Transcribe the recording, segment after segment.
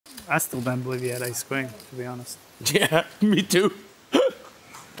I still don't believe you had ace queen, to be honest. Yeah, me too.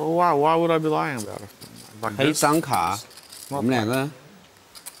 Well, why would I be lying about it? Like 黑 this? 张卡，我们两个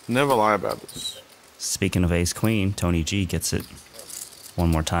Never lie about this. Speaking of ace queen, Tony G gets it one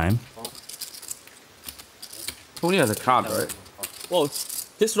more time. Tony has a card, right? Well,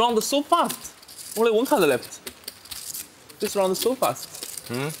 this round is so fast. Only one card left. This round is so fast.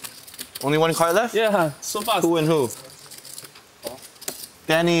 Only one card left? Yeah, so fast. Who and who?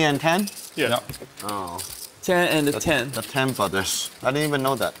 Danny and 10? Yeah. Oh. 10 and 10. The 10 brothers. I didn't even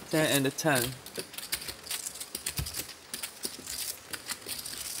know that. 10 and 10.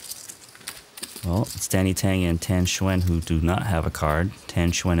 Well, it's Danny Tang and Tan Xuan who do not have a card.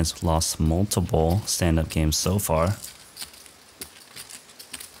 Tan Xuan has lost multiple stand-up games so far.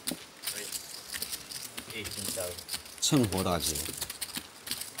 趁火打劫。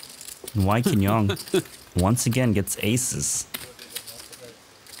 And Wai Qinyong once again gets aces.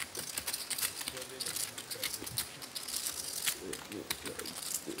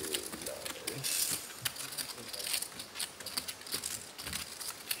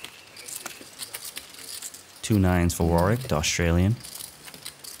 Two nines for Warwick, the Australian.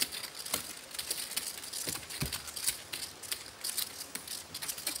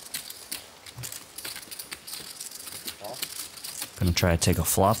 Gonna try to take a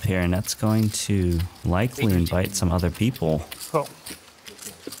flop here, and that's going to likely invite some other people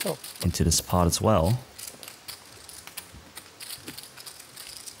into this pot as well.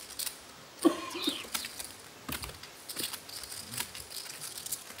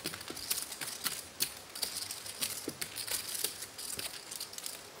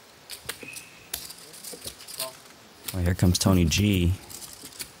 Well, here comes Tony G.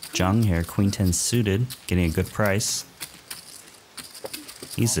 Zhang here, queen 10 suited, getting a good price.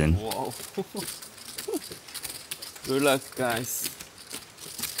 He's in. Whoa. Good luck, guys.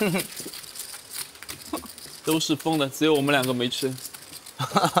 都是疯的，只有我们两个没吃。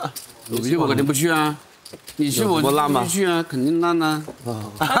你去我肯定不去啊，你去我不去啊，肯定烂啊。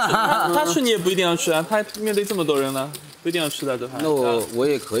他去你也不一定要去啊，他面对这么多人呢，不一定要去的，对吧？那我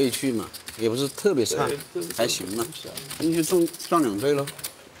也可以去嘛，也不是特别差，还行嘛，你就赚2倍喽。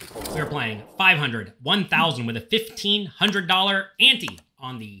 We're playing 500, 1,000 with a $1,500 ante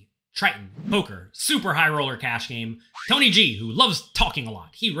on the Triton Poker Super High Roller Cash game. Tony G, who loves talking a lot,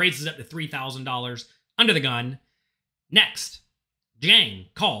 he raises up to $3,000 under the gun. Next, Jang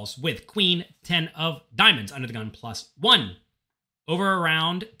calls with Queen 10 of Diamonds under the gun +1. Over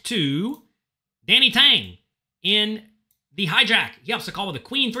around to Danny Tang in the hijack. He ups a call with the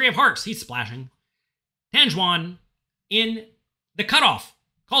Queen 3 of Hearts. He's splashing. Tanjuan in the cutoff.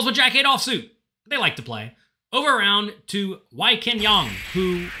 Calls with Jack 8 offsuit. They like to play. Over around to Wai Ken Yang,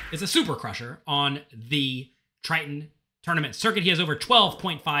 who is a super crusher on the Triton tournament circuit. He has over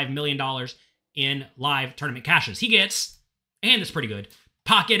 $12.5 million in live tournament cashes. He gets, and it's pretty good,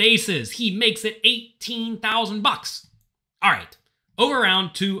 pocket aces. He makes it 18,000 bucks. All right, over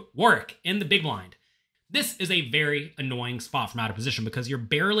around to Warwick in the big blind. This is a very annoying spot from out of position because you're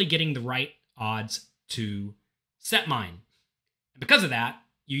barely getting the right odds to set mine. And because of that,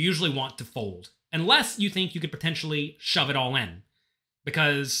 you usually want to fold, unless you think you could potentially shove it all in.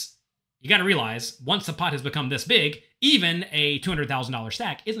 Because you got to realize, once the pot has become this big, even a $200,000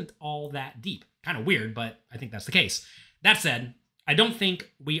 stack isn't all that deep. Kind of weird, but I think that's the case. That said, I don't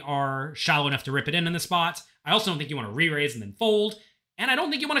think we are shallow enough to rip it in this spot. I also don't think you want to re-raise and then fold. And I don't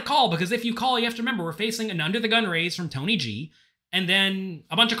think you want to call, because if you call, you have to remember we're facing an under-the-gun raise from Tony G, and then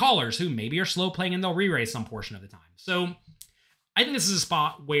a bunch of callers who maybe are slow playing and they'll re-raise some portion of the time. So I think this is a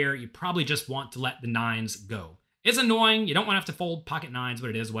spot where you probably just want to let the nines go. It's annoying. You don't want to have to fold pocket nines, but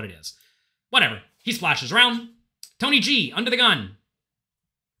it is what it is. Whatever. He splashes around. Tony G, under the gun.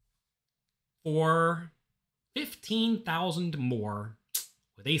 For 15,000 more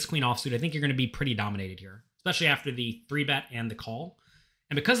with ace queen offsuit, I think you're going to be pretty dominated here, especially after the 3-bet and the call.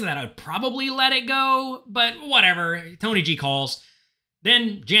 And because of that, I would probably let it go, but whatever. Tony G calls.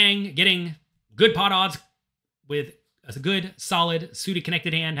 Then Jang getting good pot odds with a good, solid, suited,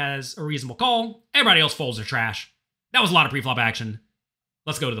 connected hand has a reasonable call. Everybody else folds their trash. That was a lot of pre-flop action.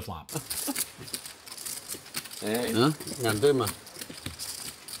 Let's go to the flop.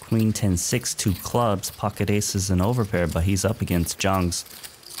 Queen 10-6, 2 clubs, pocket aces, and overpair, but he's up against Zhang's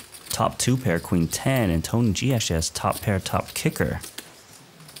top 2 pair, Queen 10, and Tony G actually has top pair, top kicker.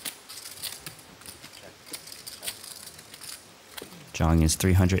 Zhang is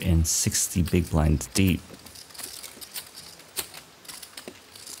 360 big blinds deep.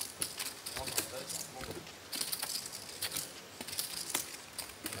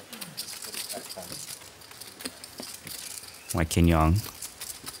 Wai Ken Yang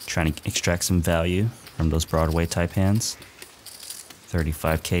Trying to extract some value from those Broadway type hands.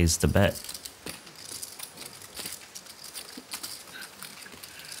 35K is the bet.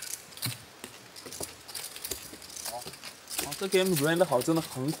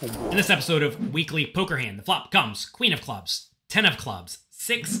 In this episode of Weekly Poker Hand, the flop comes Queen of Clubs, 10 of Clubs,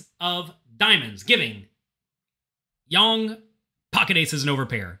 6 of Diamonds, giving Yang pocket aces and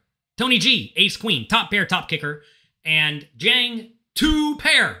overpair. Tony G, ace queen, top pair, top kicker, and Jang, 2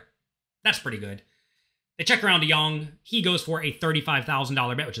 pair. That's pretty good. They check around to Yang. He goes for a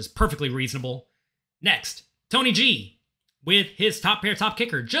 $35,000 bet, which is perfectly reasonable. Next, Tony G, with his top pair, top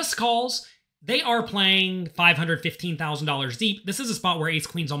kicker, just calls. They are playing $515,000 deep. This is a spot where ace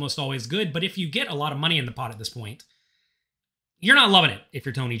queen's almost always good, but if you get a lot of money in the pot at this point, you're not loving it if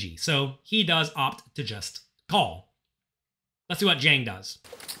you're Tony G. So he does opt to just call. Let's see what Jang does.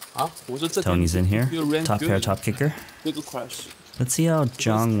 Tony's in here. Top pair, top kicker. Let's see how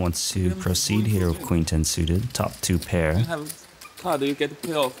Zhang wants to proceed here with Queen 10 suited. Top 2 pair. You have card, you get to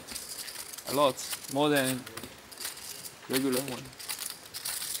pay off a lot more than regular one.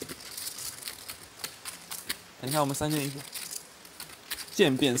 你看我们3件衣服，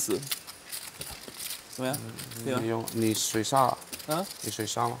渐变色，怎么样？对吧？你水杀了？啊？你水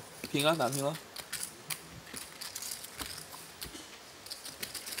杀了？平啊，打平了。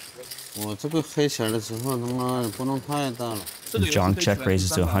我这个黑起来的时候，他妈波动太大了。 Zhang check raises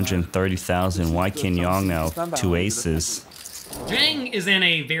to 130,000. Why can Yang now 2 aces? Jang is in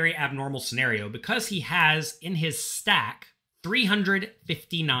a very abnormal scenario because he has in his stack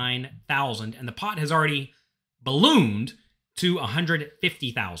 359,000 and the pot has already ballooned to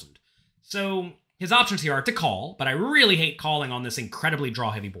 150,000. So his options here are to call, but I really hate calling on this incredibly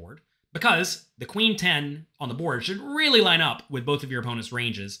draw-heavy board because the Queen 10 on the board should really line up with both of your opponent's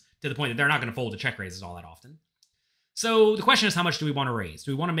ranges to the point that they're not going to fold to check raises all that often. So the question is, how much do we want to raise?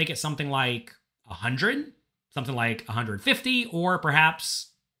 Do we want to make it something like 100, something like 150, or perhaps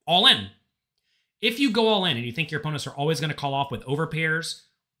all in? If you go all in and you think your opponents are always going to call off with overpairs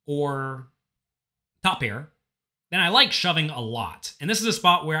or top pair, then I like shoving a lot. And this is a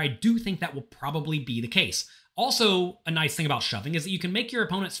spot where I do think that will probably be the case. Also, a nice thing about shoving is that you can make your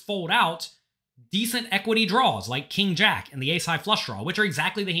opponents fold out decent equity draws like King Jack and the Ace High flush draw, which are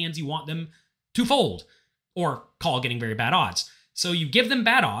exactly the hands you want them to fold or call getting very bad odds. So you give them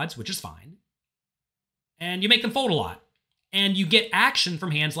bad odds, which is fine, and you make them fold a lot. And you get action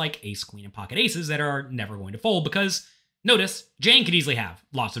from hands like Ace, Queen, and Pocket Aces that are never going to fold because, notice, Jang could easily have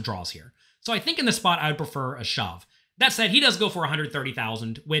lots of draws here. So I think in this spot, I would prefer a shove. That said, he does go for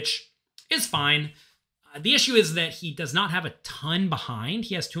 130,000, which is fine. The issue is that he does not have a ton behind.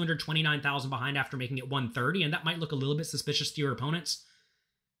 He has 229,000 behind after making it 130, and that might look a little bit suspicious to your opponents.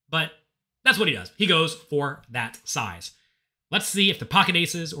 But that's what he does. He goes for that size. Let's see if the Pocket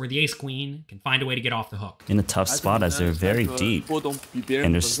Aces or the Ace Queen can find a way to get off the hook. In a tough spot as they're very deep,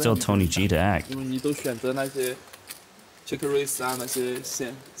 and there's still Tony G to act.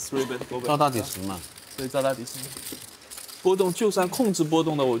 照大底层嘛。对，照大底层。波动就算控制波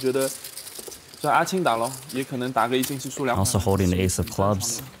动的，我觉得像阿青打咯，也可能打个一进七出2。 Also holding the Ace of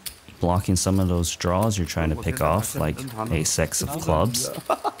Clubs, blocking some of those draws you're trying to pick off, like Ace X of Clubs.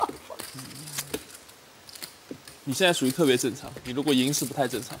 你现在属于特别正常，你如果赢是不太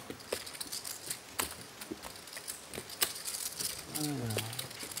正常。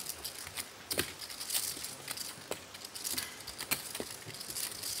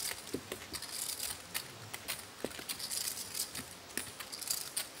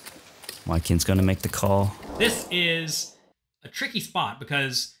Wykin's gonna make the call. This is a tricky spot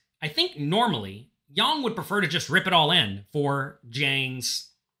because I think normally Yang would prefer to just rip it all in for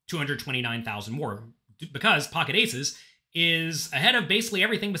Jang's 229,000 more because Pocket Aces is ahead of basically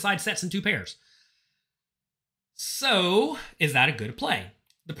everything besides sets and 2 pairs. So, is that a good play?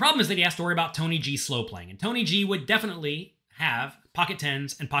 The problem is that he has to worry about Tony G slow playing, and Tony G would definitely have Pocket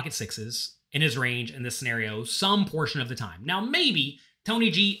 10s and Pocket 6s in his range in this scenario some portion of the time. Now, maybe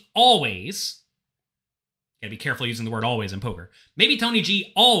Tony G always, gotta be careful using the word always in poker, maybe Tony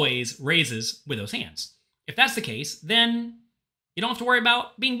G always raises with those hands. If that's the case, then you don't have to worry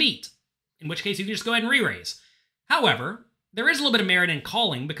about being beat, in which case you can just go ahead and re-raise. However, there is a little bit of merit in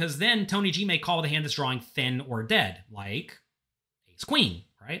calling because then Tony G may call with a hand that's drawing thin or dead, like Ace Queen,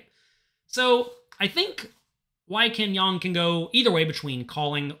 right? So I think Wykin Yang can go either way between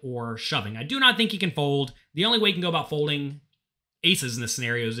calling or shoving. I do not think he can fold. The only way you can go about folding aces in this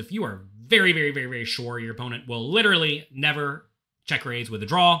scenario is if you are very, very, very, very sure your opponent will literally never check raise with a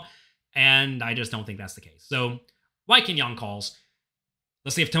draw, and I just don't think that's the case. So Wykin Yang calls.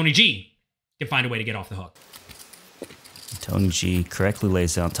 Let's see if Tony G can find a way to get off the hook. Tony G correctly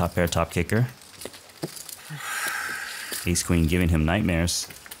lays down top pair, top kicker. Ace queen giving him nightmares.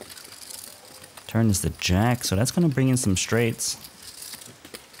 Turn is the jack, so that's going to bring in some straights.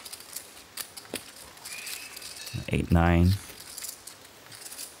 8-9.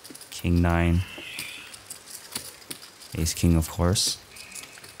 King 9. Ace king, of course.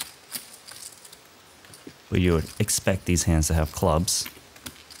 But you would expect these hands to have clubs.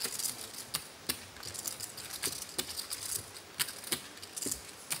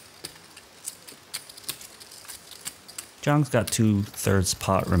 Zhang's got 2/3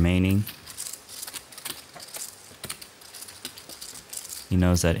 pot remaining. He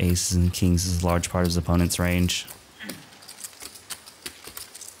knows that aces and kings is a large part of his opponent's range.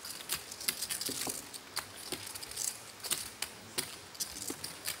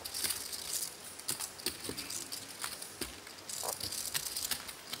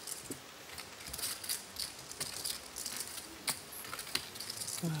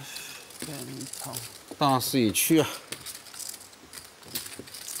大势已去啊！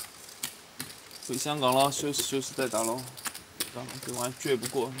回香港了，休息再打喽。这玩意撅不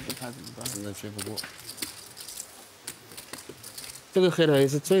过，你看怎么办？真的追不过。这个黑的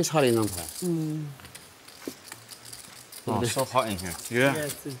是最差的一张牌。哦，so hot in here。 Yeah.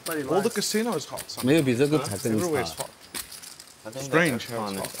 it's bloody All the lies. casinos hot. Son. 没有比这个牌更 Everywhere's 差。 hot. Strange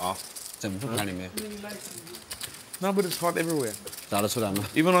how it's hot. 啊，整副牌里面 No, but it's hot everywhere. 打得出来吗？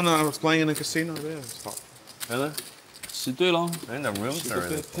 Even when I was playing in a casino there, it's hot. Really? 洗对了， In the rooms are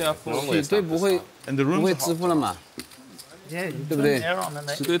对 really 配下风，洗对不会 And the 不 rooms 会 are 支 hot. 付了嘛？ Yeah, you 对不对？ turn air on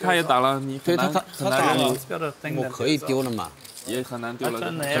and 洗对他也打了，你对他很难很难打丢， It's got a thing 我 that 可以 goes 丢 up. 了嘛，也很难丢 I 了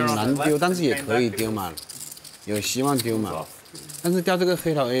turn the 的。 air 很 on 难 and 丢， left 但是也 came 可以 back 丢嘛，有希望丢嘛。但是掉这个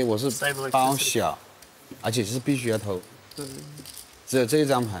黑桃 A 我是 Save 包 electricity. 小，而且是必须要投，只有这一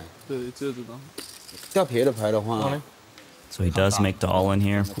张牌。对，只有这张。掉别的牌的话， So he does make the all in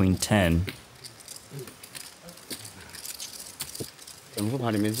here, queen 10. 整副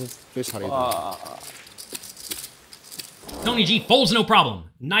牌里面是最差的一张。 Tony G folds no problem.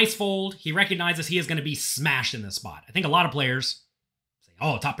 Nice fold. He recognizes he is going to be smashed in this spot. I think a lot of players say,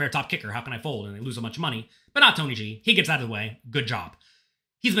 oh, top pair, top kicker, how can I fold? And they lose a bunch of money. But not Tony G. He gets out of the way. Good job.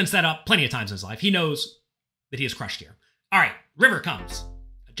 He's been set up plenty of times in his life. He knows that he is crushed here. All right, river comes.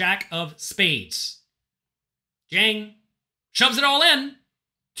 A jack of spades. Jiang shoves it all in.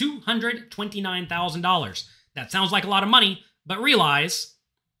 $229,000. That sounds like a lot of money, but realize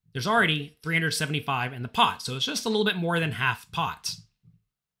there's already 375 in the pot, so it's just a little bit more than half pot.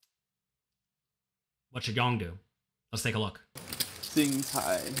 What should Yang do? Let's take a look. 精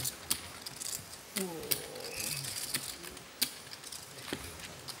彩。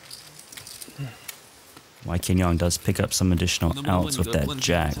 Why King Yang does pick up some additional 能不能问 outs 你 with 个 that 问题？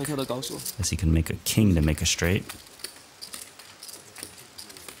 jack, 悄悄的告诉我， as he can make a king to make a straight.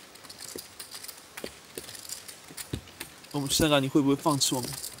 我们香港你会不会放弃我们？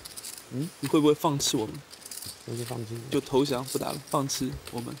你会不会放弃我们？那就放弃。就投降不打了，放弃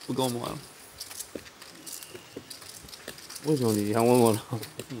我们，不跟我们玩了。为什么你要问我呢？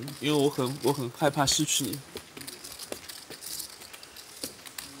因为我很害怕失去你。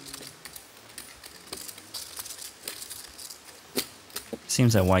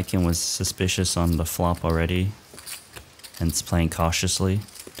 Seems that White King was suspicious on the flop already, hence playing cautiously.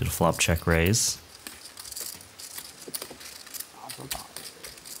 Did a flop check raise.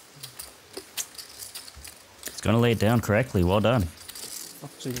 He's gonna lay it down correctly. Well done.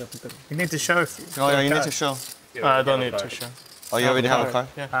 You need to show. Oh yeah, you need to show. I don't need to show. Oh, you already have a card?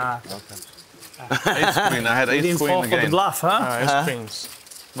 Ace queen. I had You ace didn't queen fall for the again. bluff, huh? Ace queens.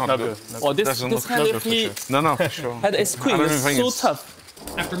 Not good. Oh, this Doesn't this look hand good if for he sure. No, for sure. had ace queen, I don't it's think so it's- tough.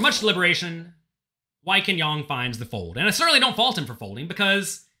 After much deliberation, Wai Yang finds the fold. And I certainly don't fault him for folding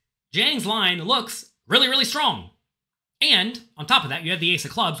because Jiang's line looks really, really strong. And on top of that, you have the ace of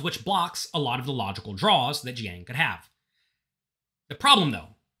clubs, which blocks a lot of the logical draws that Jiang could have. The problem,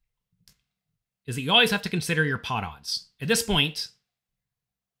 though, is that you always have to consider your pot odds. At this point,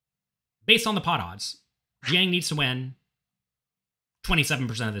 based on the pot odds, Jiang needs to win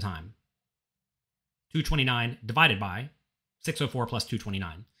 27% of the time. 229 divided by 604 plus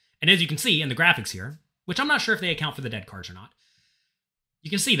 229. And as you can see in the graphics here, which I'm not sure if they account for the dead cards or not, you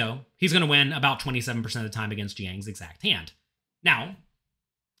can see, though, he's going to win about 27% of the time against Jiang's exact hand. Now,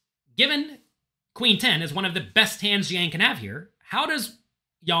 given Queen 10 is one of the best hands Jiang can have here, how does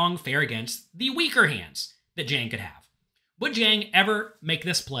Yang fare against the weaker hands that Jiang could have? Would Jiang ever make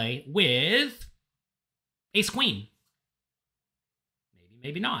this play with Ace Queen? Maybe,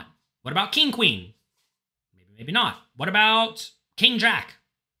 maybe not. What about King Queen? Maybe, maybe not. What about King Jack?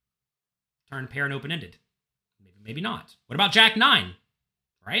 Turn pair and open-ended. Maybe, maybe not. What about Jack 9,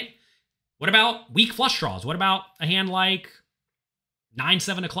 right? What about weak flush draws? What about a hand like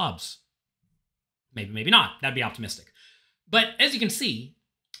 9-7 of clubs? Maybe, maybe not. That'd be optimistic. But as you can see,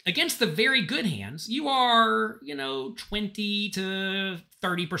 against the very good hands, you are, 20 to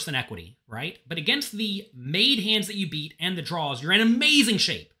 30% equity, right? But against the made hands that you beat and the draws, you're in amazing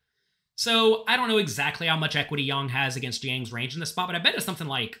shape. So I don't know exactly how much equity Yang has against Jiang's range in this spot, but I bet it's something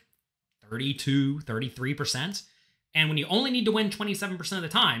like 32, 33%. And when you only need to win 27% of the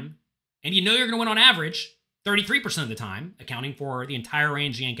time, and you know you're going to win on average 33% of the time, accounting for the entire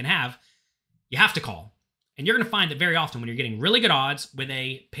range Yang can have, you have to call. And you're going to find that very often when you're getting really good odds with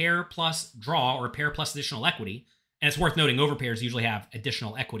a pair plus draw or a pair plus additional equity, and it's worth noting overpairs usually have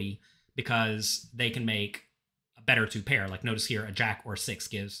additional equity because they can make a better two pair. Like notice here, a jack or a 6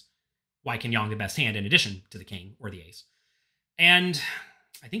 gives Wai Kin Yang the best hand in addition to the king or the ace. And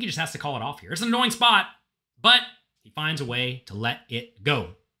I think he just has to call it off here. It's an annoying spot, but he finds a way to let it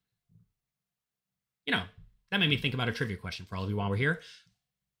go. That made me think about a trivia question for all of you while we're here.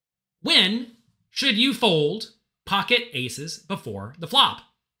 When should you fold pocket aces before the flop?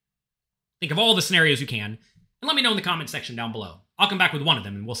 Think of all the scenarios you can, and let me know in the comment section down below. I'll come back with one of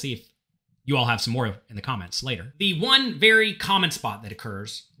them, and we'll see if you all have some more in the comments later. The one very common spot that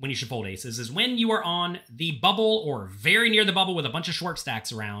occurs when you should fold aces is when you are on the bubble or very near the bubble with a bunch of short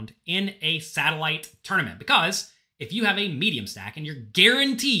stacks around in a satellite tournament. Because if you have a medium stack and you're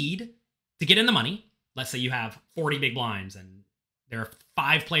guaranteed to get in the money, let's say you have 40 big blinds and there are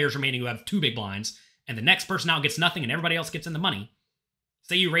 5 players remaining who have 2 big blinds, and the next person out gets nothing and everybody else gets in the money.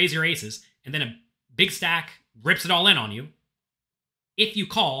 Say you raise your aces, and then a big stack rips it all in on you. If you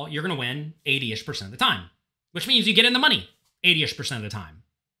call, you're going to win 80-ish% of the time, which means you get in the money 80-ish% of the time.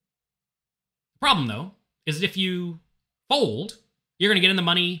 The problem, though, is that if you fold, you're going to get in the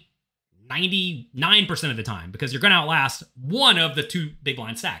money 99% of the time because you're going to outlast one of the 2 big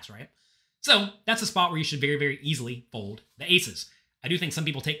blind stacks, right? So that's a spot where you should very, very easily fold the aces. I do think some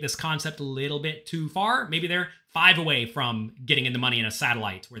people take this concept a little bit too far. Maybe they're 5 away from getting in the money in a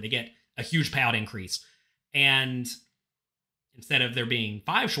satellite where they get a huge payout increase. And instead of there being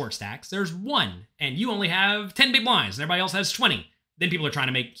 5 short stacks, there's 1. And you only have 10 big blinds and everybody else has 20. Then people are trying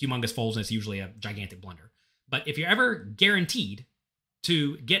to make humongous folds and it's usually a gigantic blunder. But if you're ever guaranteed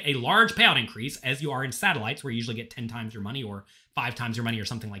to get a large payout increase, as you are in satellites where you usually get 10 times your money or 5 times your money or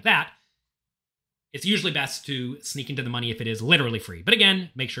something like that, it's usually best to sneak into the money if it is literally free. But again,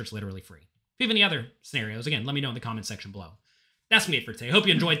 make sure it's literally free. If you have any other scenarios, again, let me know in the comment section below. That's me for today. Hope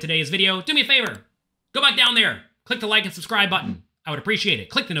you enjoyed today's video. Do me a favor. Go back down there. Click the like and subscribe button. I would appreciate it.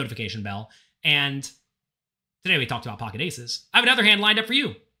 Click the notification bell. And today we talked about pocket aces. I have another hand lined up for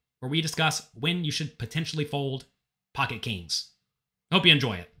you where we discuss when you should potentially fold pocket kings. Hope you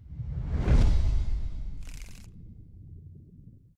enjoy it.